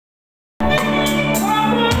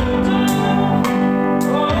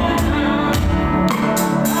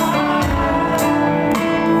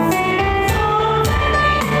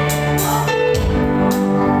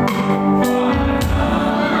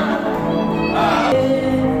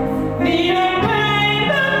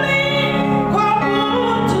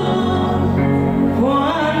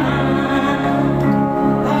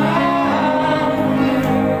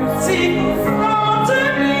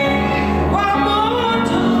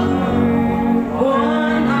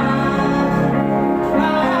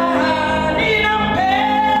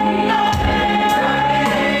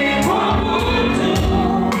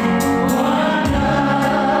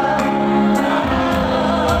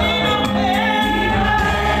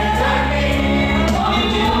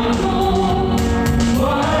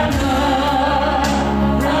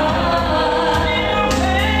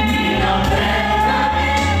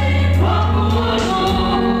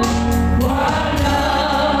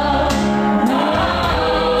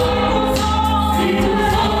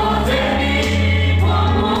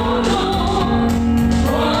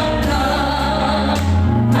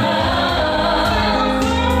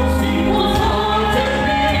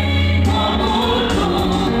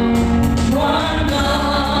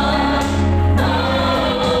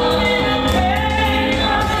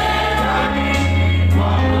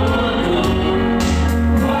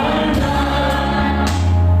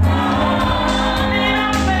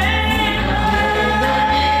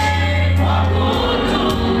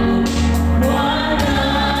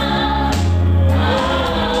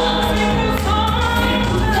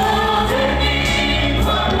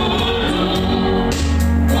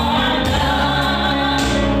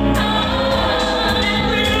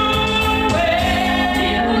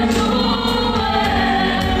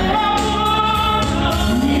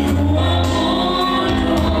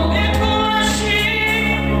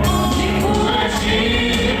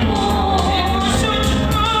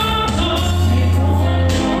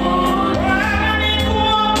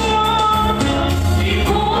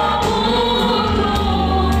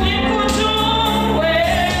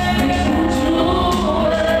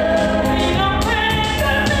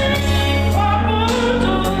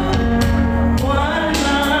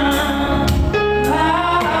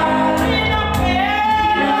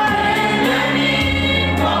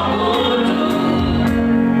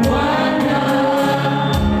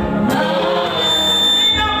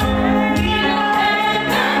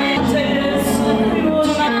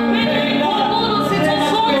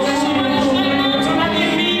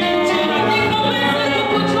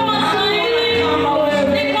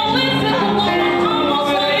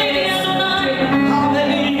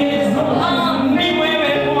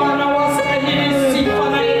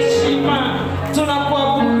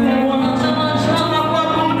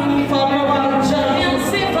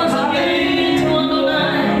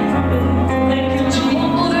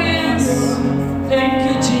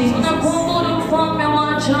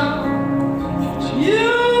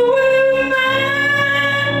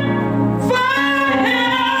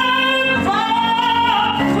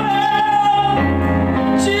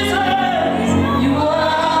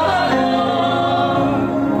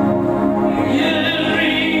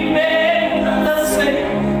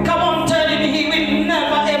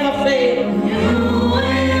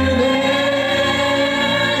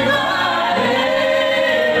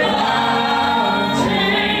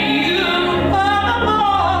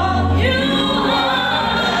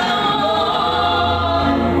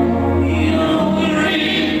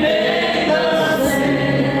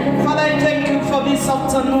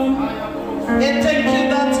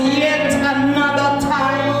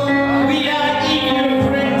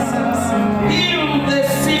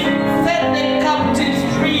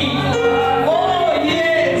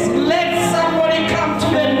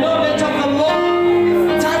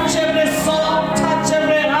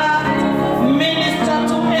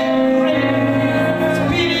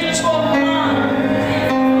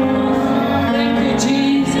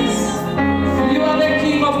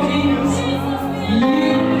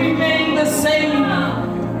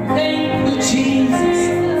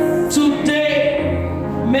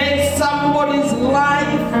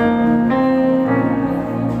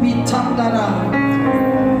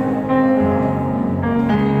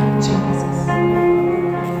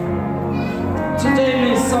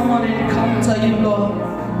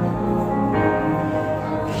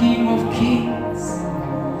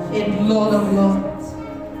Lord of Lords.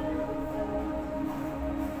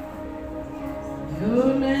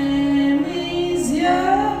 Your name is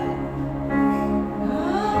Yahweh.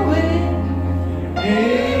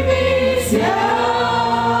 Name is Yahweh.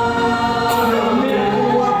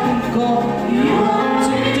 Miracle working God. You are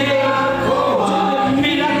today doing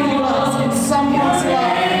miracles in someone's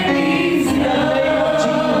life.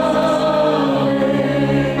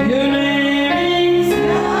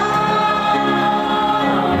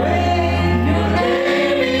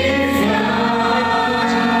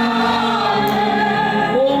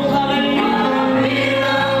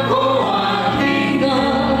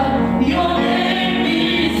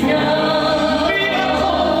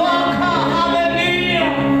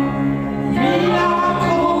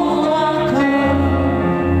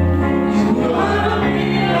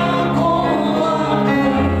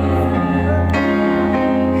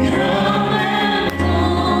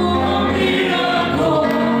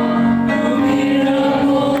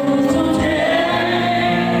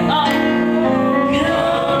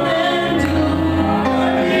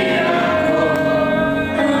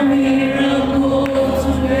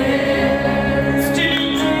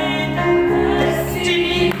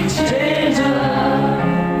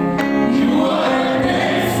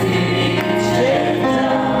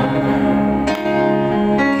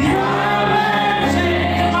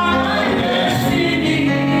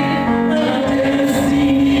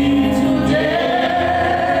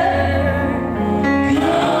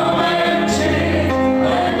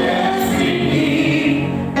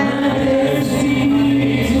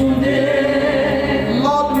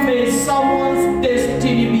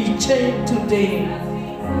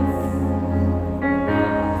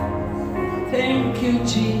 Thank you,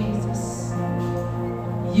 Jesus.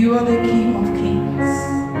 You are the King of Kings.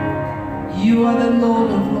 You are the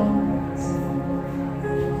Lord of Lords.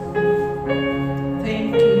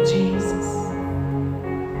 Thank you, Jesus.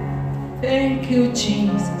 Thank you,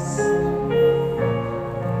 Jesus.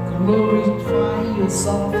 Glorify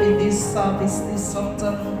yourself in this service this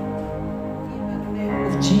afternoon. In the name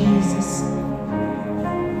of Jesus.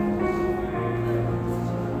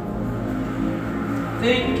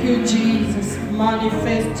 Thank you, Jesus.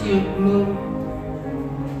 Manifest your glory.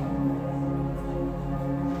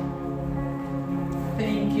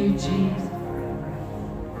 Thank you, Jesus.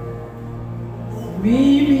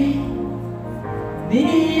 Mimi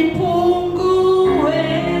nipungue,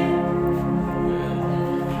 wewe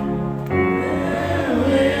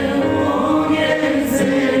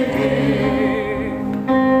ongezeke.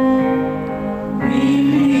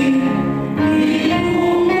 Mimi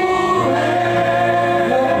nipungue,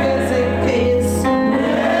 ongezeke Yesu.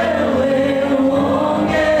 Wewe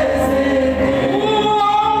ongezeke.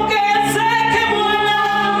 Ongezeke Bwana.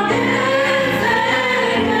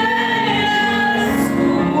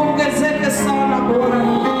 Ongezeke sana Bwana.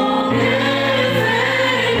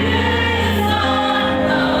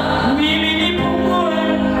 Mimi nipungue.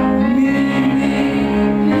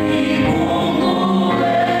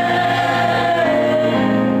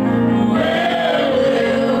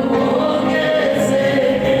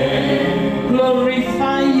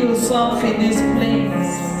 Glorify yourself in this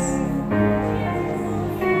place.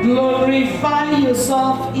 Glorify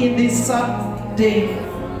yourself in this day.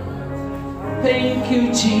 Thank you,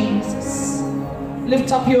 Jesus.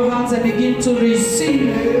 Lift up your hands and begin to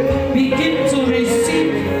receive. Begin to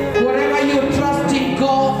receive whatever you're trusting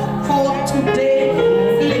God for today.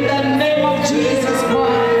 In the name of Jesus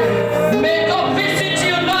Christ. May God visit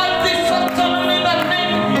your life this afternoon in the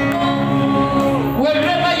name of God.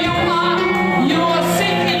 Wherever you are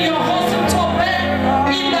sick in your hospital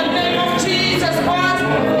bed. In the name of Jesus Christ.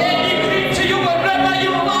 And decree to you wherever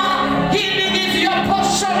you are. Healing is your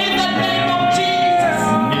portion in the name of Jesus.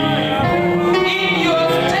 In your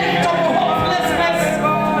state of hopelessness,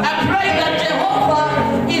 I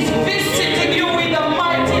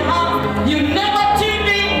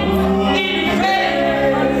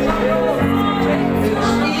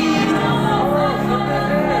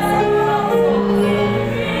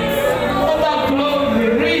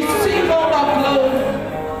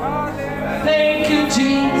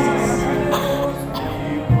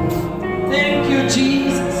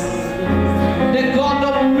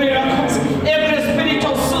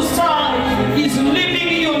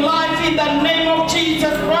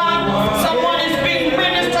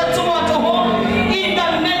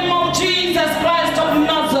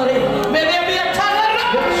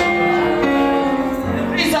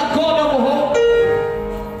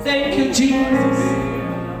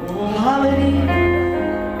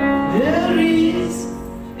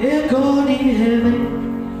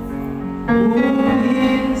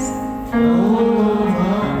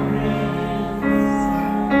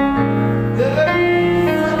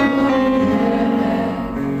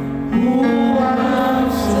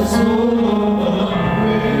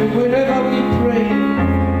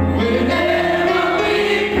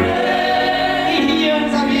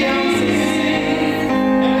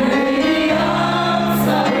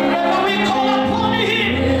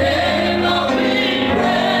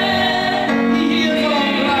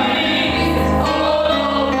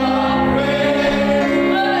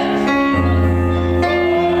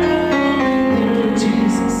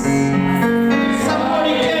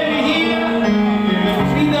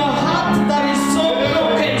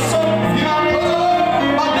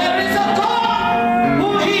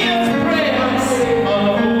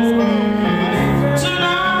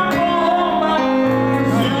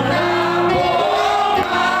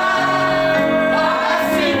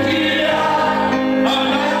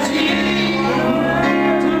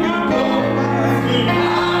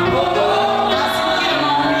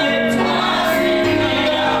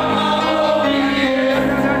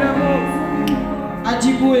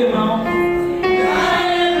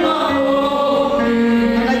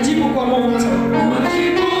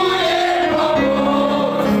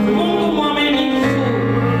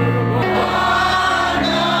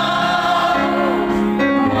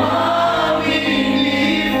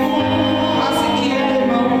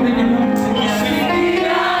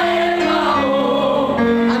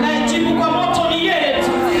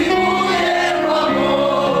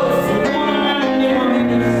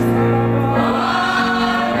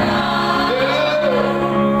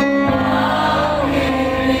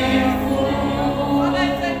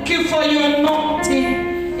for your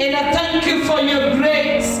anointing. And I thank you for your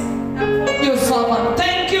grace and for your servant.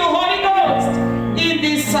 Thank you, Holy Ghost, in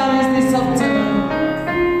this service this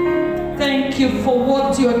afternoon. Thank you for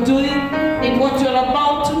what you are doing and what you are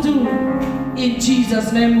about to do. In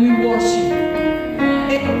Jesus' name we worship.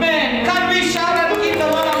 Amen. Can we shout and give the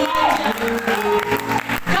Lord a hand?